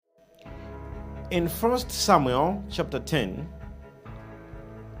In 1 Samuel chapter 10,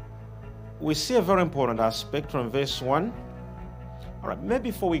 we see a very important aspect from verse 1. All right,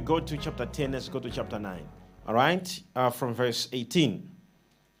 maybe before we go to chapter 10, let's go to chapter 9. All right, from verse 18.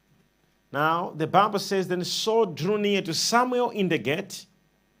 Now, the Bible says, Then Saul drew near to Samuel in the gate.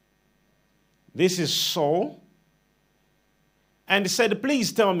 This is Saul. And he said,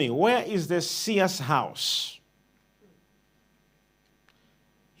 Please tell me, where is the seer's house?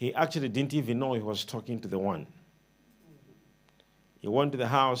 He actually didn't even know he was talking to the one. He went to the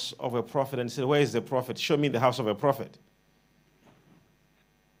house of a prophet and said, Where is the prophet? Show me the house of a prophet.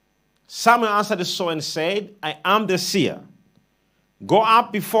 Samuel answered Saul and said, I am the seer. Go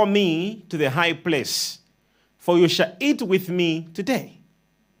up before me to the high place, for you shall eat with me today.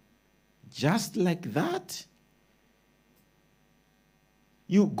 Just like that,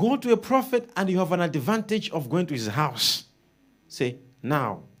 you go to a prophet and you have an advantage of going to his house. Say,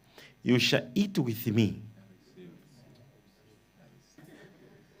 now, you shall eat with me.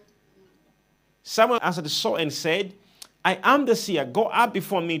 Samuel answered Saul and said, I am the seer. Go up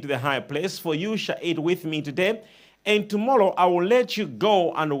before me to the high place, for you shall eat with me today. And tomorrow I will let you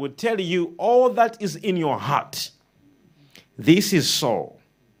go and will tell you all that is in your heart. This is Saul.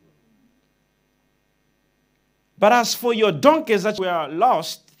 But as for your donkeys that were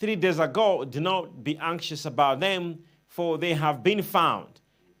lost 3 days ago, do not be anxious about them, for they have been found.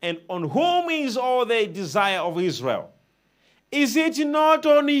 And on whom is all the desire of Israel? Is it not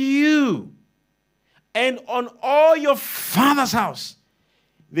on you and on all your father's house?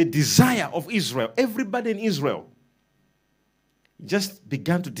 The desire of Israel, everybody in Israel, just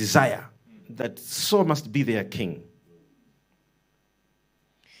began to desire that Saul must be their king.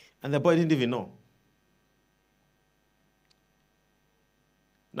 And the boy didn't even know.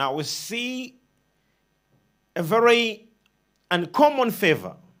 Now we see a very uncommon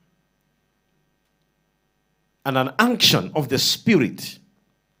favor and an unction of the Spirit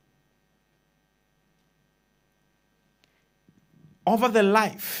over the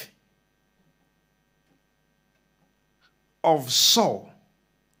life of Saul.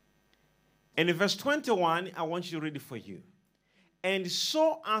 And in verse 21, I want you to read it for you. And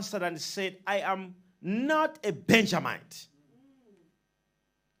Saul answered and said, I am not a Benjamite,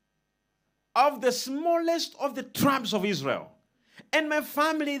 of the smallest of the tribes of Israel, and my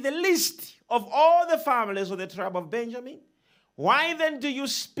family the least of all the families of the tribe of Benjamin. Why then do you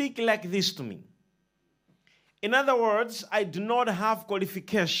speak like this to me? In other words, I do not have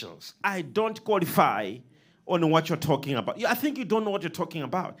qualifications. I don't qualify on what you're talking about. I think you don't know what you're talking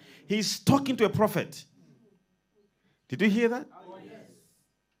about. He's talking to a prophet. Did you hear that? Oh,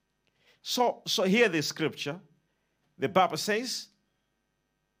 yes. So hear the scripture. The Bible says,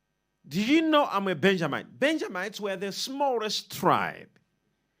 do you know I'm a Benjamite? Benjamites were the smallest tribe.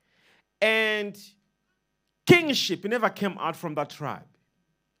 And kingship never came out from that tribe.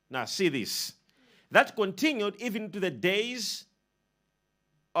 Now see this. That continued even to the days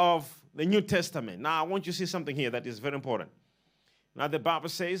of the New Testament. Now I want you to see something here that is very important. Now the Bible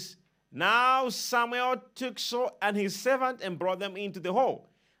says, Now Samuel took Saul and his servant and brought them into the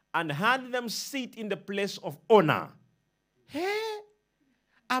hall and had them sit in the place of honor. Hey,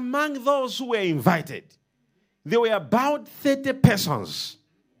 among those who were invited, there were about 30 persons.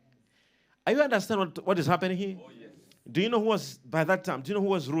 Are you understand what is happening here? Oh, yes. Do you know who was, by that time, do you know who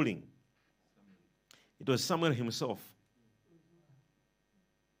was ruling? It was Samuel himself.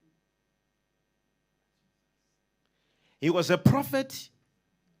 He was a prophet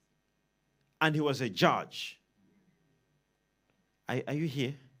and he was a judge. Are you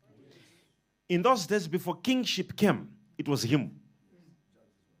here? In those days before kingship came, it was him.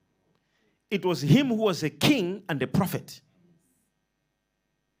 It was him who was a king and a prophet.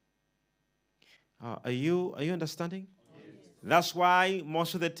 Are you understanding? Yes. That's why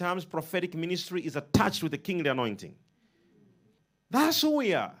most of the times prophetic ministry is attached with the kingly anointing. That's who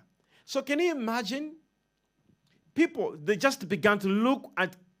we are. So can you imagine? People, they just began to look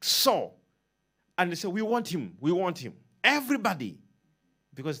at Saul and they said, we want him, we want him. Everybody.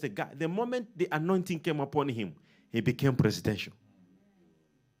 Because the moment the anointing came upon him, he became presidential.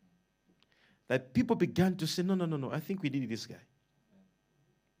 That people began to say, no, I think we need this guy.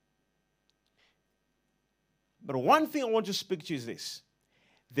 But one thing I want to speak to you is this.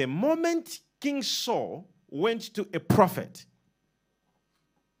 The moment King Saul went to a prophet,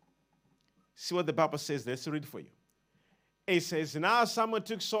 see what the Bible says there. Let's read it for you. It says, Now Samuel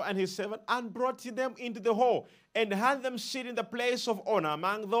took Saul and his servant and brought them into the hall and had them sit in the place of honor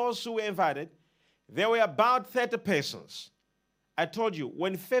among those who were invited. There were about 30 persons. I told you,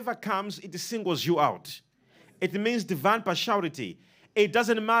 when favor comes, it singles you out. It means divine partiality. It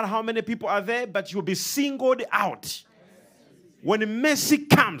doesn't matter how many people are there, but you'll be singled out. When mercy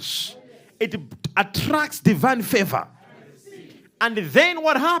comes, it attracts divine favor. And then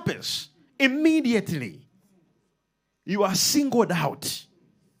what happens? Immediately, you are singled out.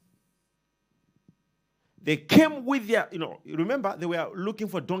 They came with their, remember, they were looking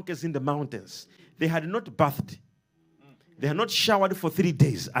for donkeys in the mountains. They had not bathed. They had not showered for 3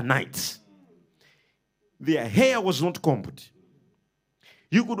 days and nights. Their hair was not combed.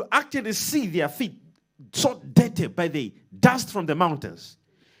 You could actually see their feet so dirty by the dust from the mountains.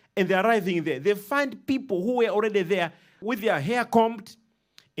 And they're arriving there. They find people who were already there with their hair combed,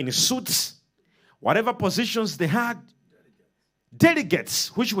 in suits, whatever positions they had,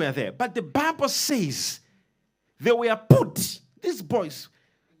 delegates which were there. But the Bible says they were put, these boys,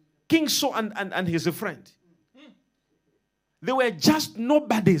 King Saul and his friend, they were just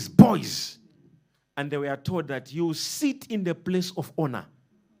nobody's boys. And they were told that you sit in the place of honor.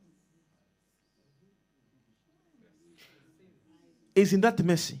 Isn't that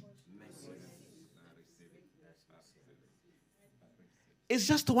mercy? It's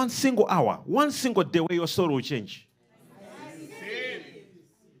just one single hour, one single day where your story will change.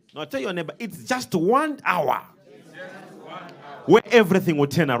 Now tell your neighbor, it's just 1 hour where everything will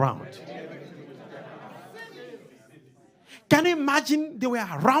turn around. Can you imagine they were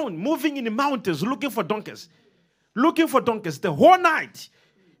around, moving in the mountains, looking for donkeys? Looking for donkeys the whole night.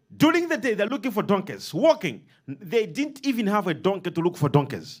 During the day, they're looking for donkeys, walking. They didn't even have a donkey to look for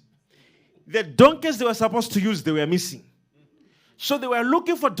donkeys. The donkeys they were supposed to use, they were missing. So they were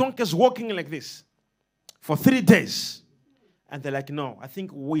looking for donkeys walking like this for 3 days. And they're like, no, I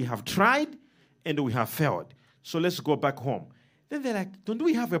think we have tried and we have failed. So let's go back home. Then they're like, don't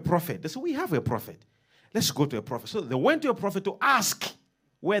we have a prophet? They said, we have a prophet. Let's go to a prophet. So they went to a prophet to ask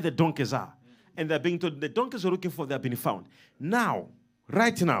where the donkeys are. And they're being told, the donkeys are looking for, they're being found. Now,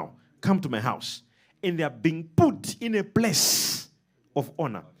 right now, come to my house. And they are being put in a place of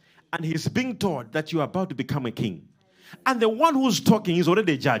honor. And he's being told that you are about to become a king. And the one who's talking is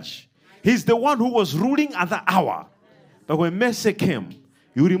already a judge. He's the one who was ruling at the hour. But when mercy came,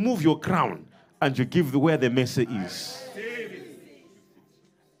 you remove your crown and you give where the mercy is.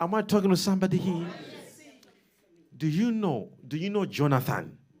 Am I talking to somebody here? Do you know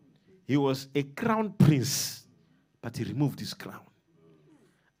Jonathan? He was a crown prince, but he removed his crown.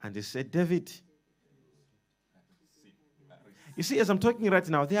 And they said, David, you see, as I'm talking right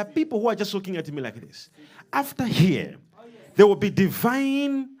now, there are people who are just looking at me like this. After here, there will be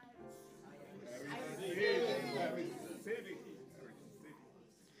divine.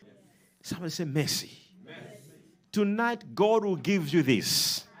 Somebody say mercy. Tonight, God will give you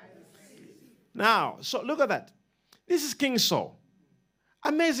this. Now, so look at that. This is King Saul.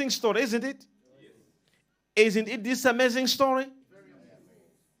 Amazing story, isn't it? Isn't it this amazing story?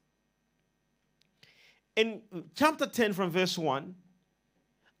 In chapter 10 from verse 1,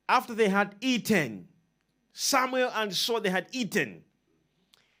 after they had eaten, Samuel and Saul, they had eaten.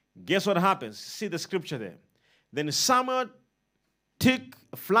 Guess what happens? See the scripture there. Then Samuel took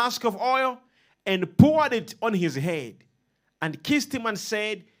a flask of oil and poured it on his head and kissed him and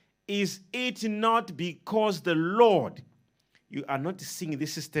said, is it not because the Lord, you are not seeing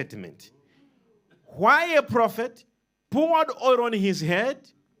this statement, why a prophet poured oil on his head,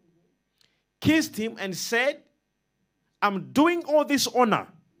 kissed him and said, I'm doing all this honor.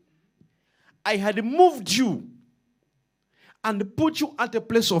 I had moved you and put you at a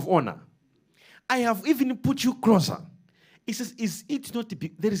place of honor. I have even put you closer. He says, is it not,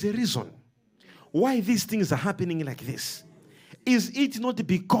 there is a reason why these things are happening like this. Is it not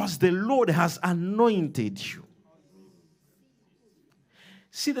because the Lord has anointed you?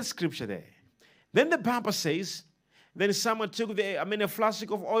 See the scripture there. Then the Bible says, then someone took a flask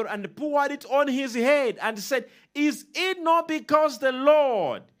of oil and poured it on his head and said, is it not because the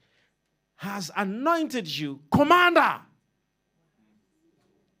Lord has anointed you commander?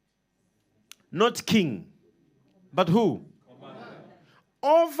 Not king, but who? Commander.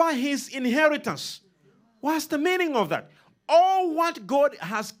 Over his inheritance. What's the meaning of that? All what God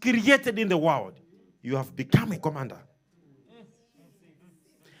has created in the world, you have become a commander.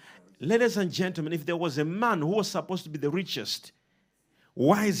 Ladies and gentlemen, if there was a man who was supposed to be the richest,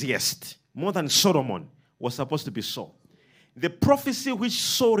 wisest, more than Solomon, was supposed to be Saul. The prophecy which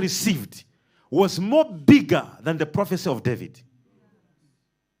Saul received was more bigger than the prophecy of David.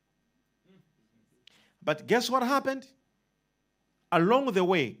 But guess what happened? Along the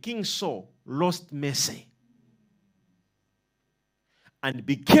way, King Saul lost mercy and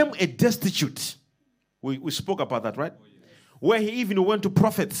became a destitute. We spoke about that, right? Where he even went to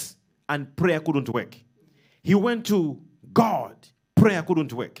prophets and prayer couldn't work. He went to God, prayer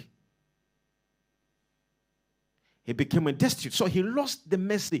couldn't work. He became a destitute. So he lost the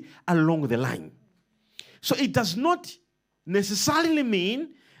mercy along the line. So it does not necessarily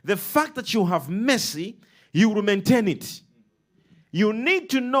mean the fact that you have mercy, you will maintain it. You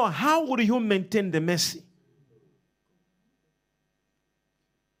need to know how will you maintain the mercy.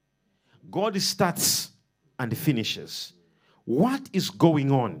 God starts and finishes. What is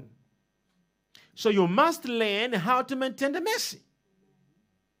going on? So you must learn how to maintain the mercy.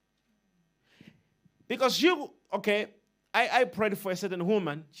 Because I prayed for a certain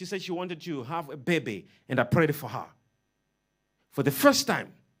woman. She said she wanted to have a baby, and I prayed for her. For the first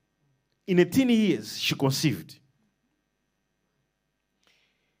time in 18 years, she conceived.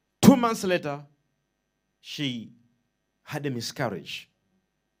 2 months later, she had a miscarriage.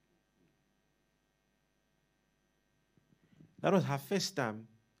 That was her first time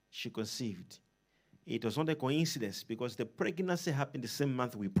she conceived. It was not a coincidence because the pregnancy happened the same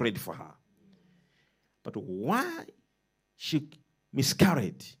month we prayed for her. But why she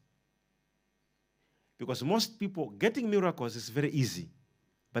miscarried? Because most people, getting miracles is very easy,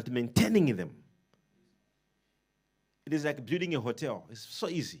 but maintaining them, it is like building a hotel. It's so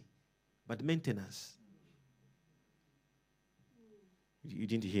easy, but maintenance. You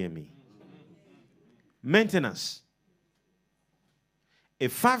didn't hear me. Maintenance. A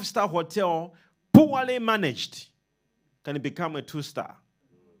 5-star hotel, poorly managed, can become a 2-star.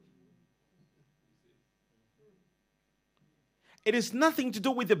 It is nothing to do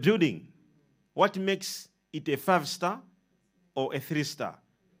with the building. What makes it a 5-star or a 3-star?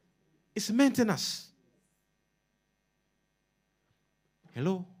 It's maintenance.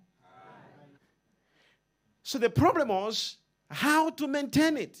 Hello? So the problem was how to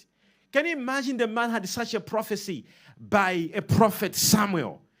maintain it. Can you imagine the man had such a prophecy by a prophet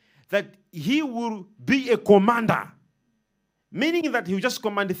Samuel that he will be a commander, meaning that he will just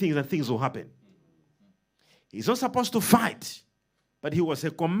command things and things will happen. He's not supposed to fight, but he was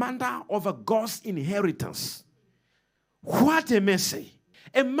a commander over God's inheritance. What a mercy.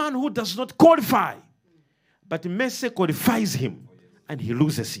 A man who does not qualify, but mercy qualifies him and he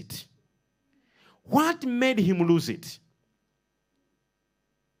loses it. What made him lose it?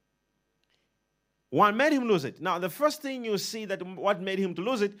 What made him lose it? Now, the first thing you see that what made him to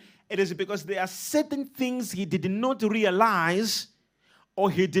lose it, it is because there are certain things he did not realize or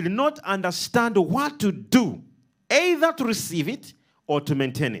he did not understand what to do, either to receive it or to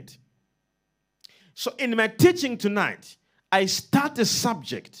maintain it. So in my teaching tonight, I start a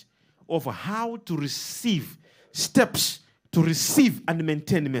subject of how to receive, steps to receive and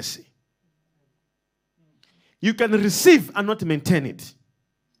maintain mercy. You can receive and not maintain it.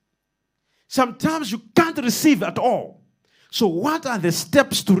 Sometimes you can't receive at all. So what are the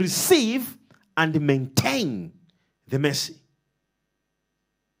steps to receive and maintain the mercy?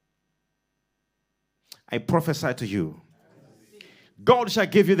 I prophesy to you, God shall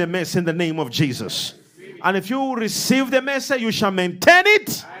give you the mercy in the name of Jesus. And if you receive the mercy, you shall maintain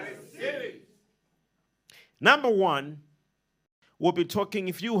it. Number one, we'll be talking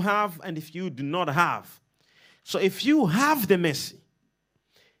if you have and if you do not have. So if you have the mercy,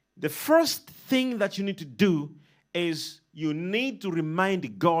 the first thing that you need to do is you need to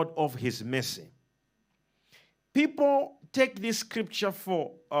remind God of his mercy. People take this scripture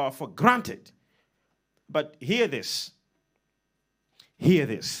for granted. But hear this. Hear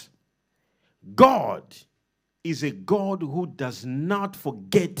this. God is a God who does not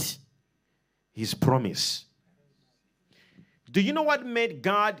forget his promise. Do you know what made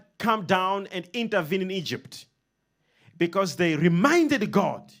God come down and intervene in Egypt? Because they reminded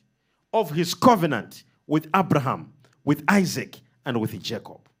God of his covenant with Abraham, with Isaac, and with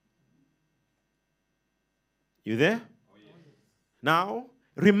Jacob. You there? Oh, yes. Now,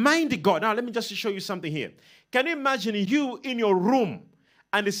 remind God. Now, let me just show you something here. Can you imagine you in your room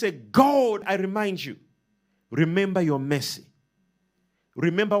and they say, God, I remind you, remember your mercy.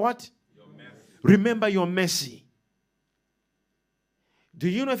 Remember what? Your mercy. Remember your mercy. Do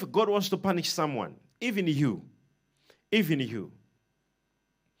you know if God wants to punish someone, even you, you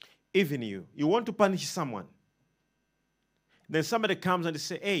want to punish someone, then somebody comes and they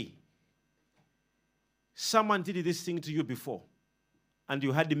say, hey, someone did this thing to you before, and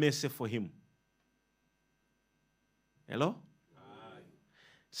you had the mercy for him. Hello? Hi.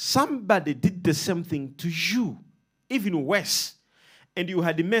 Somebody did the same thing to you, even worse, and you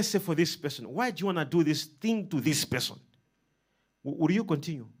had the mercy for this person. Why do you want to do this thing to this person? Will you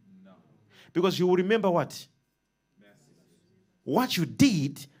continue? No. Because you will remember what? What you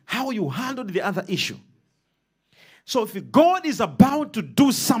did, how you handled the other issue. So if God is about to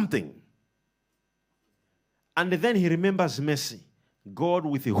do something, and then he remembers mercy, God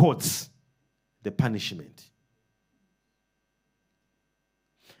withholds the punishment.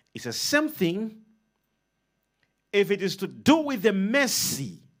 It's the same thing if it is to do with the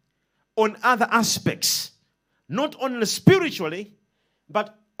mercy on other aspects, not only spiritually,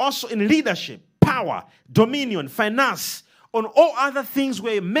 but also in leadership, power, dominion, finance, on all other things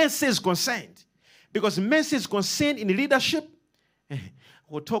where mercy is concerned. Because mercy is concerned in leadership.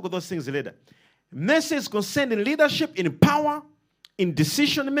 We'll talk about those things later. Mercy is concerned in leadership, in power, in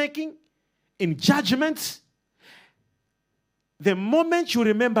decision making, in judgments. The moment you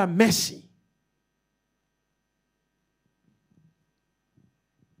remember mercy,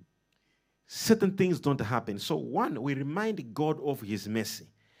 certain things don't happen. So one, we remind God of his mercy.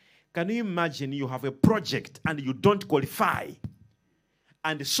 Can you imagine you have a project and you don't qualify?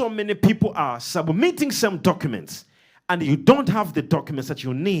 And so many people are submitting some documents and you don't have the documents that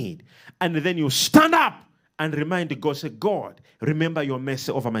you need. And then you stand up and remind God, say, God, remember your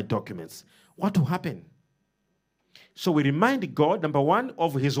mercy over my documents. What will happen? So we remind God, number one,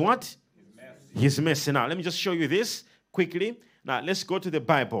 of his what? His mercy. His mercy. Now, let me just show you this quickly. Now, let's go to the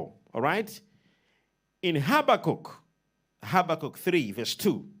Bible, all right? In Habakkuk 3, verse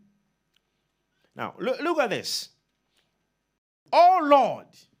 2. Now, look at this. Oh, Lord,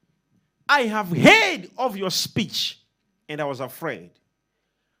 I have heard of your speech, and I was afraid.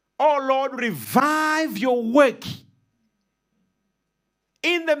 Oh, Lord, revive your work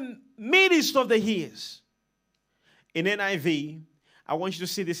in the midst of the years. In NIV, I want you to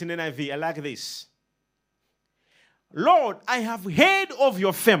see this in NIV. I like this. Lord, I have heard of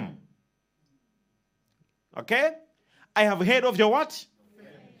your fame. Okay? I have heard of your what?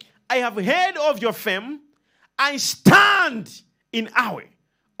 I have heard of your fame. I stand in awe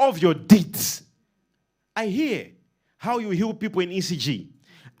of your deeds. I hear how you heal people in ECG.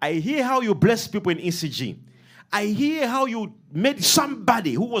 I hear how you bless people in ECG. I hear how you made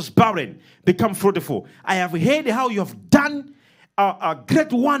somebody who was barren become fruitful. I have heard how you have done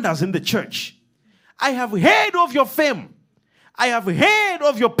great wonders in the church. I have heard of your fame. I have heard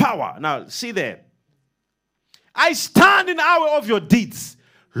of your power. Now, see there. I stand in awe of your deeds.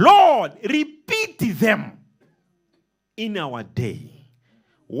 Lord, repeat them in our day.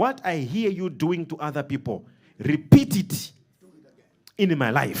 What I hear you doing to other people, repeat it in my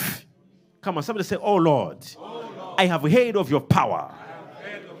life. Come on, somebody say, oh Lord, I have heard of your power.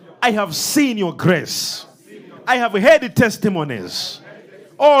 I have seen your grace. I have heard the testimonies.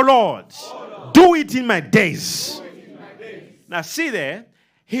 Oh Lord, do it in my days. Now see there,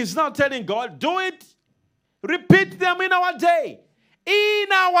 he's not telling God, do it, repeat them in our day. In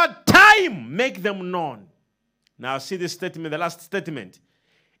our time, make them known. Now see this statement, the last statement.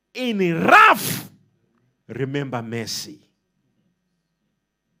 In wrath, remember mercy.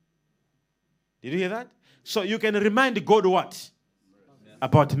 Did you hear that? So you can remind God what?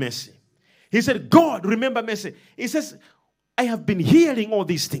 About mercy. He said, God, remember mercy. He says, I have been hearing all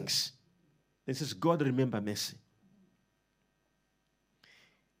these things. He says, God, remember mercy.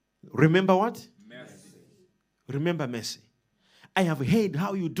 Remember what? Mercy. Remember mercy. I have heard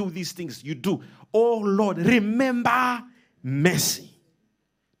how you do these things. You do. Oh, Lord, remember mercy.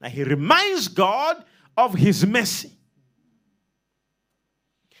 Now, he reminds God of his mercy.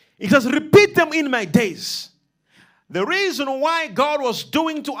 He says, repeat them in my days. The reason why God was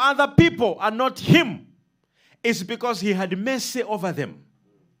doing to other people and not him is because he had mercy over them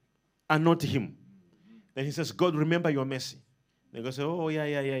and not him. Then he says, God, remember your mercy. They go say, oh,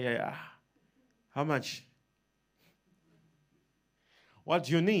 yeah. How much? What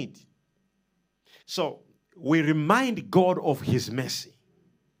do you need? So, we remind God of his mercy.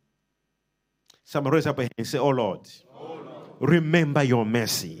 Somebody raise up a hand and say, oh Lord, remember your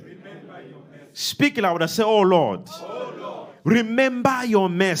mercy. Speak louder, say, oh Lord, remember your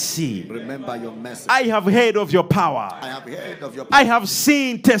mercy. Remember your mercy. I have heard of your power. I have heard of your power. I have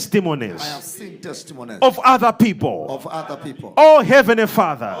seen testimonies. I have seen testimonies of other people. Of other people. Oh Heavenly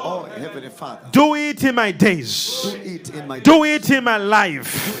Father. Oh Heavenly Father. Do it in my days. Do it in my days. Do it in my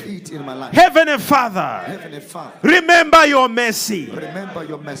life. Do it in my life. Heavenly Father. Heavenly Father. Remember your mercy. Remember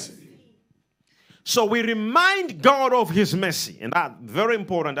your mercy. So we remind God of his mercy. And that very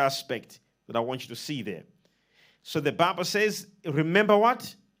important aspect that I want you to see there. So the Bible says, remember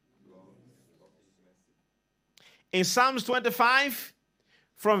what? In Psalms 25,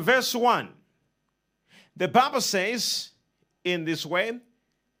 from verse 1, the Bible says in this way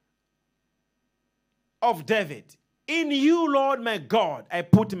of David, in you, Lord my God, I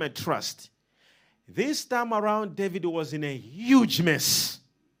put my trust. This time around, David was in a huge mess.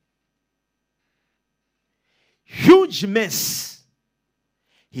 Huge mess.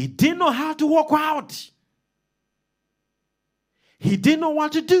 He didn't know how to walk out. He didn't know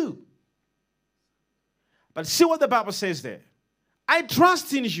what to do. But see what the Bible says there. I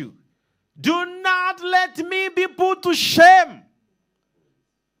trust in you. Do not let me be put to shame.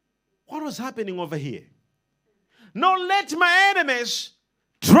 What was happening over here? Nor let my enemies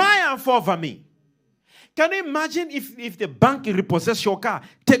triumph over me. Can you imagine if the bank repossesses your car,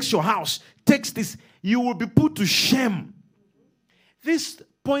 takes your house, takes this, you will be put to shame. This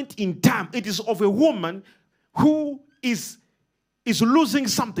point in time, it is of a woman who is losing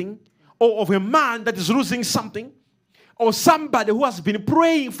something, or of a man that is losing something, or somebody who has been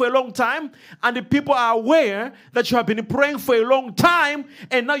praying for a long time, and the people are aware that you have been praying for a long time,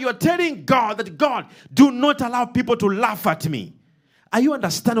 and now you're telling God that, God, do not allow people to laugh at me. Are you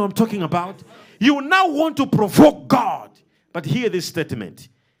understanding what I'm talking about? You now want to provoke God. But hear this statement.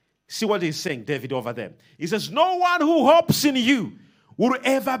 See what he's saying, David, over there. He says, no one who hopes in you will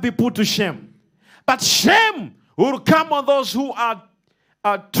ever be put to shame. But shame will come on those who are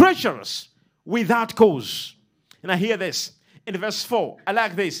treacherous without cause. And I hear this in verse 4. I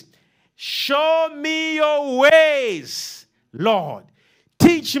like this. Show me your ways, Lord.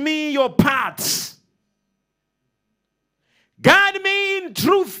 Teach me your paths. Guide me in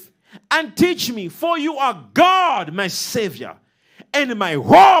truth and teach me, for you are God, my Savior, and my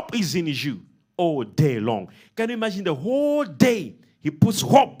hope is in you all day long. Can you imagine the whole day he puts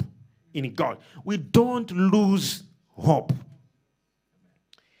hope in God? We don't lose hope.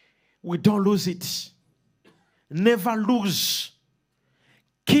 We don't lose it. Never lose.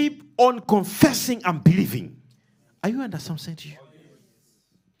 Keep on confessing and believing. Are you understanding what I'm saying to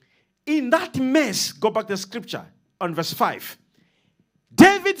you? In that mess, go back to the scripture on verse 5.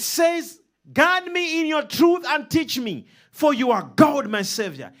 David says, guide me in your truth and teach me, for you are God, my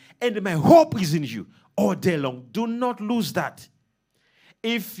Savior, and my hope is in you all day long. Do not lose that.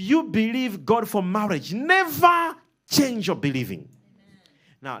 If you believe God for marriage, never change your believing.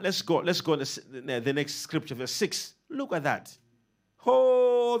 Now, let's go to the next scripture, verse 6. Look at that.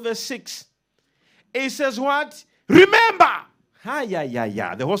 Oh, verse 6. It says what? Remember.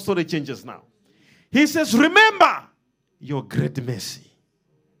 The whole story changes now. He says, remember your great mercy.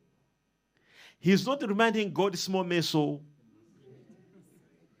 He's not reminding God small mercy.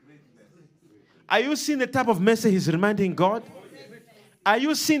 Are you seeing the type of mercy he's reminding God? Are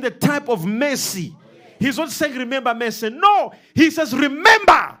you seeing the type of mercy? He's not saying remember mercy. No, he says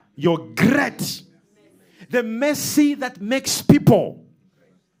remember your great. The mercy that makes people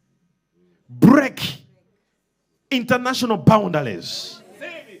break international boundaries.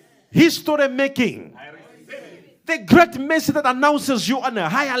 History making. The great mercy that announces you on a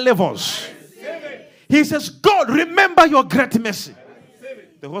higher levels. He says, God, remember your great mercy.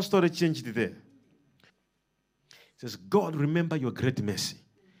 The whole story changed there. He says, God, remember your great mercy.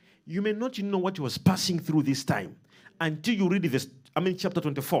 You may not know what he was passing through this time until you read this. Chapter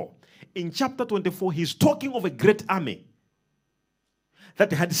 24. In chapter 24, he's talking of a great army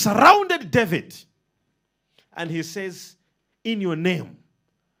that had surrounded David. And he says, in your name,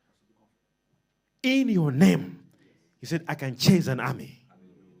 he said, I can chase an army.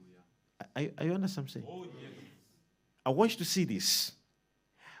 Are you understand what I'm saying? Oh, yes. I want you to see this.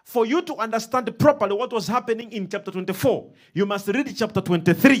 For you to understand properly what was happening in chapter 24, you must read chapter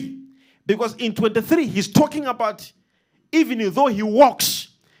 23. Because in 23, he's talking about even though he walks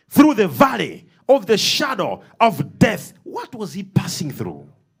through the valley of the shadow of death, what was he passing through?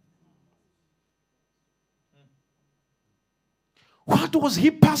 What was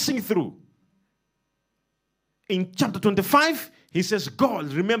he passing through? In chapter 25, he says,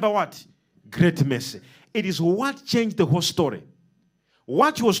 God, remember what? Great mercy. It is what changed the whole story.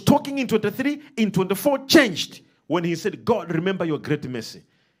 What he was talking in 23, in 24 changed when he said, God, remember your great mercy.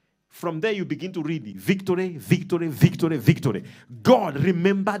 From there you begin to read victory, victory, victory, victory. God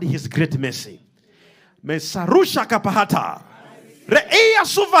remembered his great mercy. Mesarusha kapahata. Re'eya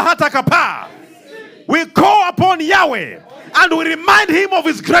suvahata kapa. We call upon Yahweh and we remind him of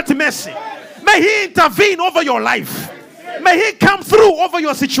his great mercy. May he intervene over your life. May he come through over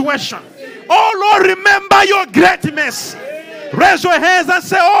your situation. Oh Lord, remember your great mercy. Raise your hands and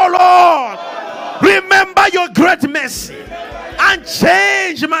say, oh Lord, remember your great mercy and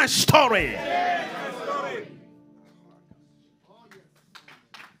change my story.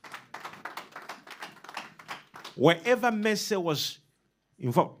 Wherever mercy was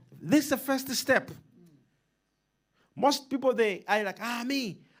involved, this is the first step. Most people, they are like,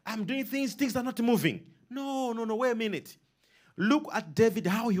 I'm doing things are not moving. No, wait a minute. Look at David,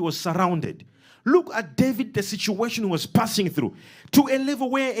 how he was surrounded. Look at David, the situation he was passing through. To a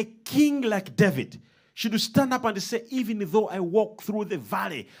level where a king like David should stand up and say, even though I walk through the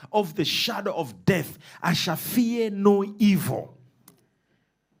valley of the shadow of death, I shall fear no evil.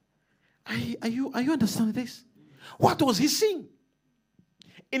 Are you understanding this? What was he seeing?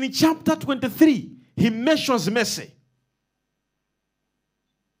 In chapter 23, he mentions mercy.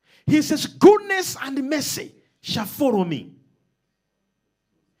 He says, goodness and mercy shall follow me.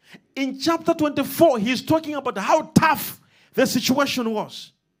 In chapter 24, he's talking about how tough the situation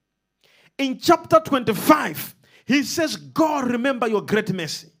was. In chapter 25, he says, God, remember your great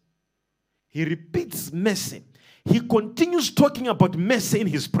mercy. He repeats mercy. He continues talking about mercy in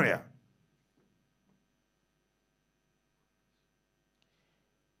his prayer.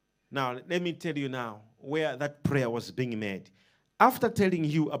 Now, let me tell you now where that prayer was being made. After telling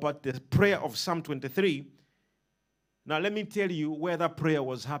you about the prayer of Psalm 23, now let me tell you where that prayer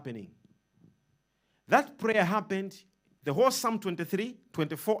was happening. That prayer happened, the whole Psalm 23,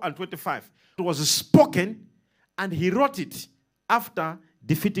 24, and 25. It was spoken, and he wrote it after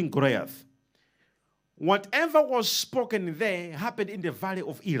defeating Goliath. Whatever was spoken there happened in the valley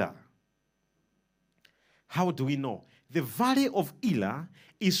of Elah. How do we know? The valley of Elah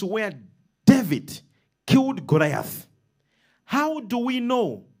is where David killed Goliath. How do we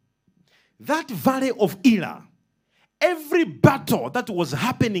know? That valley of Elah, every battle that was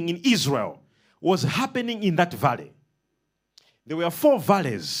happening in Israel was happening in that valley. There were 4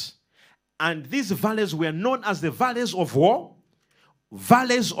 valleys, and these valleys were known as the valleys of war,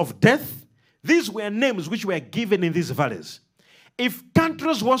 valleys of death. These were names which were given in these valleys. If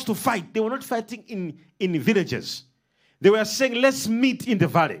countries was to fight, they were not fighting in villages. They were saying, let's meet in the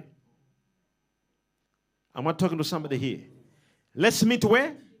valley. I'm not talking to somebody here. Let's meet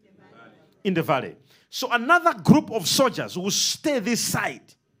where? In the valley. So another group of soldiers will stay this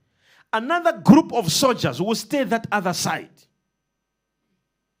side. Another group of soldiers will stay that other side.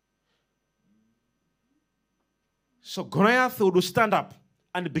 So Goliath will stand up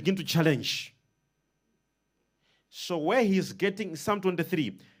and begin to challenge. So where he's getting Psalm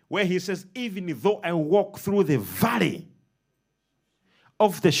 23, where he says, even though I walk through the valley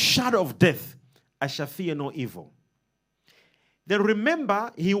of the shadow of death, I shall fear no evil. Then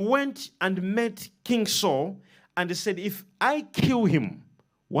remember, he went and met King Saul, and he said, if I kill him,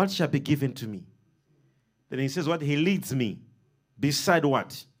 what shall be given to me? Then he says, what? He leads me beside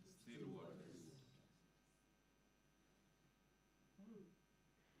what?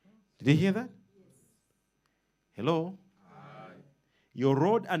 Did you hear that? Hello? Your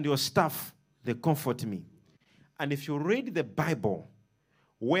rod and your staff, they comfort me. And if you read the Bible,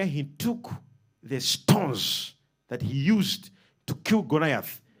 where he took the stones that he used to kill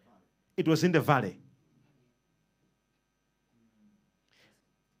Goliath, it was in the valley.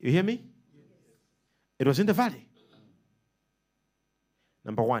 You hear me? It was in the valley.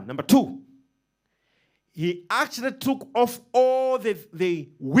 Number 1. Number 2, he actually took off all the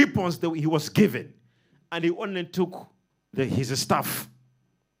weapons that he was given, and he only took his staff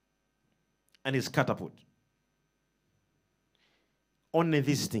and his catapult. Only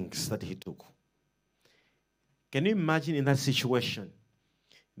these things that he took. Can you imagine in that situation?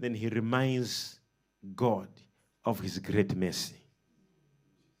 Then he reminds God of his great mercy.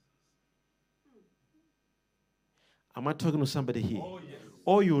 Am I talking to somebody here? Oh, yes.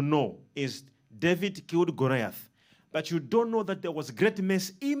 All you know is David killed Goliath, but you don't know that there was great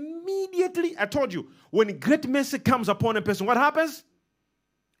mercy immediately. I told you, when great mercy comes upon a person, what happens?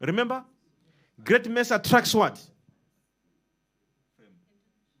 Remember? Great mercy attracts what?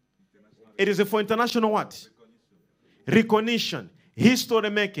 It is for international what? Recognition. History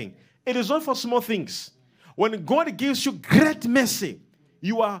making. It is not for small things. When God gives you great mercy,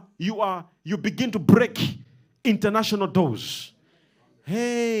 you begin to break international doors.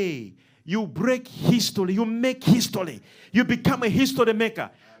 Hey, you break history, you make history, you become a history maker.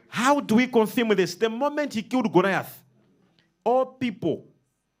 How do we confirm this? The moment he killed Goliath, all people,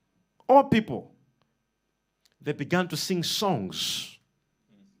 they began to sing songs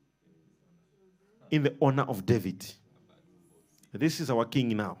in the honor of David. This is our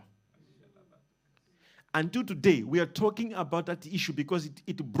king now. Until today, we are talking about that issue because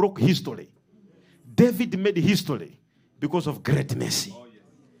it broke history. David made history because of great mercy.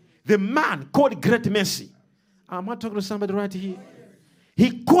 The man called great mercy. Am I talking to somebody right here?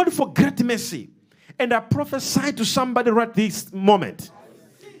 He called for great mercy. And I prophesy to somebody right this moment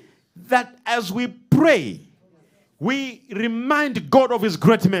that as we pray, we remind God of his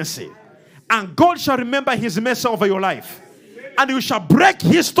great mercy. And God shall remember his mercy over your life. And you shall break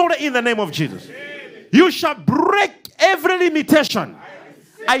history in the name of Jesus. You shall break every limitation.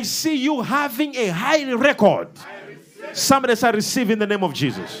 I see you having a high record. Somebody say, receive in the name of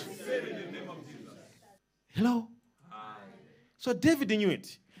Jesus. Hello? So David knew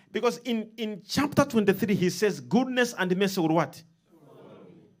it. Because in chapter 23, he says, goodness and mercy will what?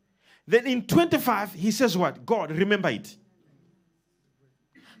 Then in 25, he says what? God, remember it.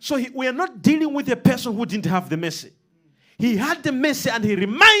 So we are not dealing with a person who didn't have the mercy. He had the mercy and he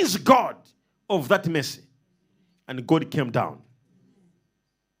reminds God of that mercy. And God came down.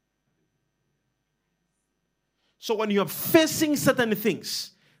 So when you are facing certain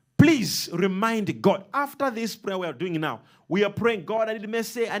things, please remind God. After this prayer we are doing now, we are praying, God, I need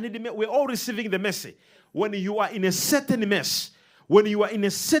mercy, I need mercy. We're all receiving the mercy. When you are in a certain mess, when you are in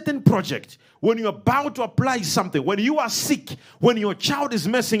a certain project, when you are about to apply something, when you are sick, when your child is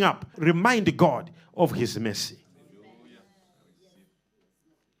messing up, remind God of his mercy.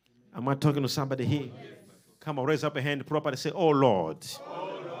 Am I talking to somebody here? Come on, raise up a hand properly. Say, oh Lord,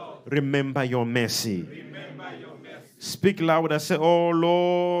 remember your mercy. Speak louder. Say, oh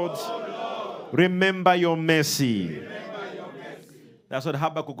Lord, remember your mercy. That's what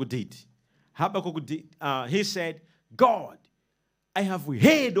Habakkuk did. Habakkuk did. He said, God, I have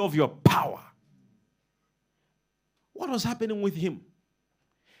heard of your power. What was happening with him?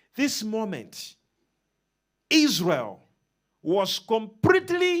 This moment, Israel was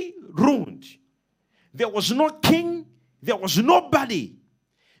completely ruined. There was no king. There was nobody.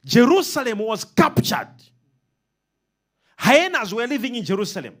 Jerusalem was captured. Hyenas were living in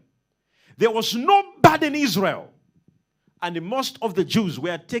Jerusalem. There was nobody in Israel. And most of the Jews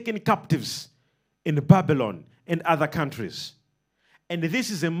were taken captives in Babylon and other countries. And this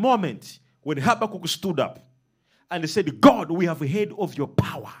is a moment when Habakkuk stood up and he said, God, we have heard of your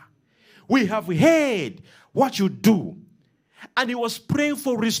power. We have heard what you do. And he was praying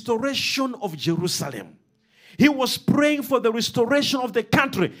for restoration of Jerusalem. He was praying for the restoration of the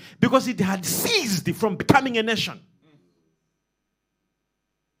country because it had ceased from becoming a nation.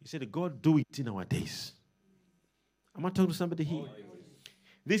 He said, God, do it in our days. Am I talking to somebody here?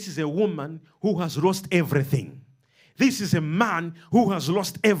 This is a woman who has lost everything. This is a man who has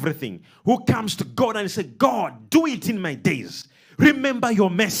lost everything, who comes to God and says, God, do it in my days. Remember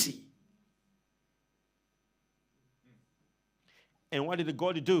your mercy. And what did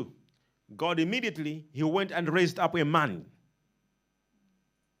God do? God immediately, he went and raised up a man.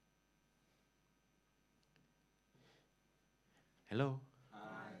 Hello?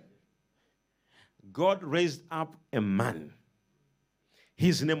 God raised up a man.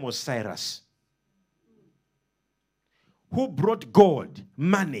 His name was Cyrus, who brought gold,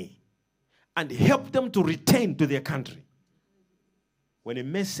 money, and helped them to return to their country. When a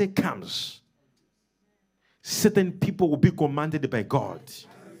mercy comes, certain people will be commanded by God.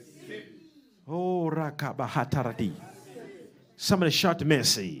 Oh, Rakabahataradi. Somebody shout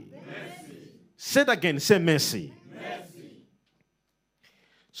mercy. Say it again, say mercy.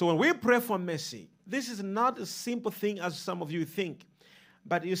 So when we pray for mercy, this is not a simple thing as some of you think.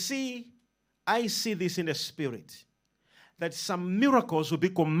 But you see, I see this in the spirit. That some miracles will be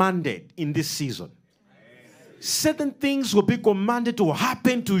commanded in this season. Certain things will be commanded to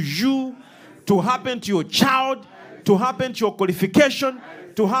happen to you, to happen to your child, to happen to your qualification,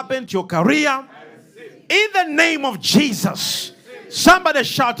 to happen to your career. In the name of Jesus. Somebody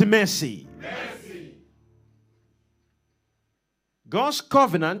shout mercy. God's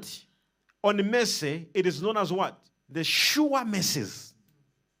covenant on mercy, it is known as what? The sure mercies.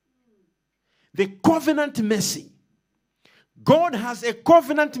 The covenant mercy. God has a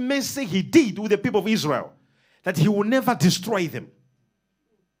covenant mercy he did with the people of Israel, that he will never destroy them.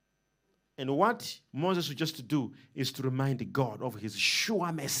 And what Moses was just to do is to remind God of his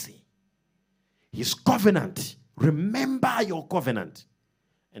sure mercy. His covenant. Remember your covenant.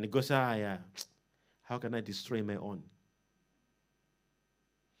 And he goes, yeah, how can I destroy my own?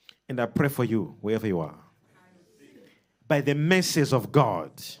 And I pray for you, wherever you are. By the mercies of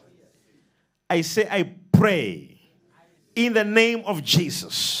God, I say, I pray in the name of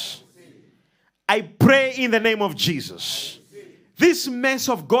Jesus. I pray in the name of Jesus. This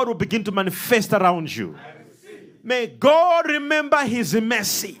mercy of God will begin to manifest around you. May God remember his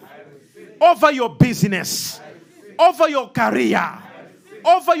mercy over your business, over your career,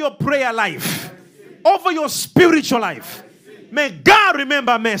 over your prayer life, over your spiritual life. May God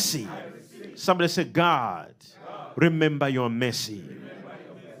remember mercy. Somebody say, God, remember your mercy.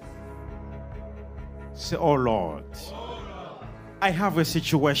 Say, oh Lord, I have a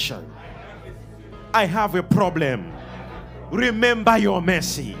situation. I have a problem. Remember your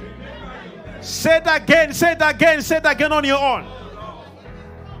mercy. Say it again, say it again, say it again on your own.